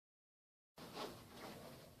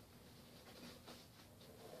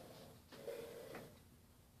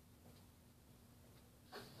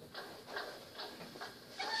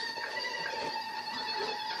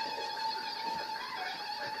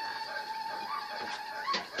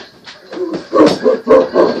Hey,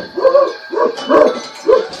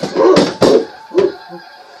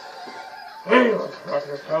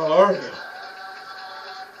 motherfuckers, how are you?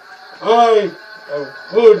 I am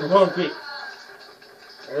Good Monkey.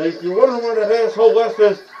 And if you wonder where that asshole West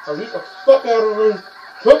is, I beat the fuck out of him,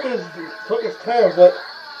 took his tablet,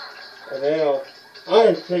 and now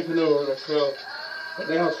I'm taking over the show. And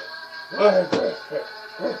now it's my turn.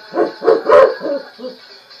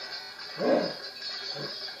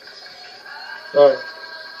 Sorry.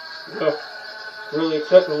 No, really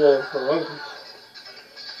acceptable for monkeys.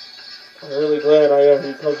 I'm really glad I am,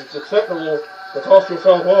 because it's acceptable to toss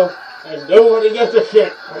yourself off and nobody gets a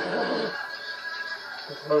shit.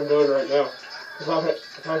 That's what I'm doing right now. If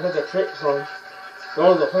I had the trick from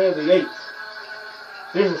going to the Planet of the Apes,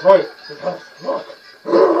 Jesus Christ, it's how fuck.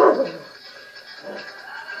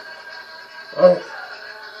 Alright.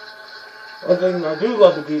 One thing I do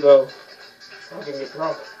love to do though, I can get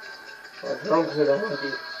drunk. I'm drunk as a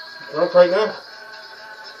monkey. I'm drunk right now.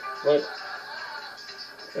 But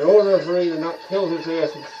in order for me to not kill his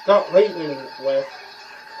ass and stop raping Wes,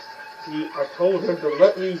 I told him to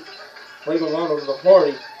let me bring him out of the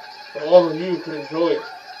party so all of you can enjoy it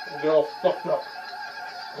and get all fucked up.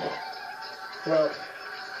 So,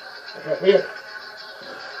 here.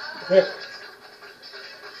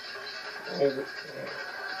 And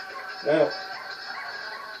now,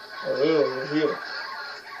 a little review.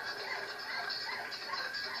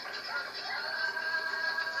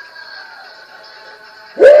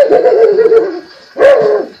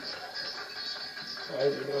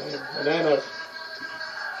 Bananas.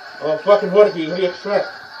 Oh, fucking what do you expect?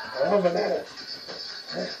 I want bananas.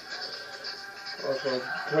 Also,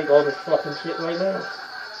 drink all this fucking shit right now.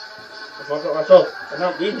 I fuck up myself and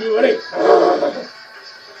not leave you any.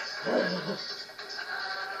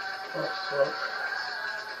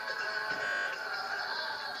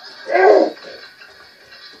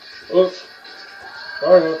 Oops.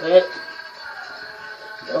 Sorry about that.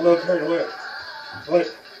 Got a little carried away.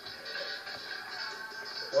 But,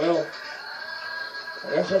 well,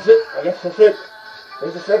 I guess that's it.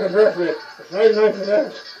 There's the second draft bit. It's 99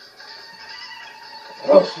 bananas.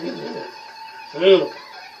 I'll see you soon.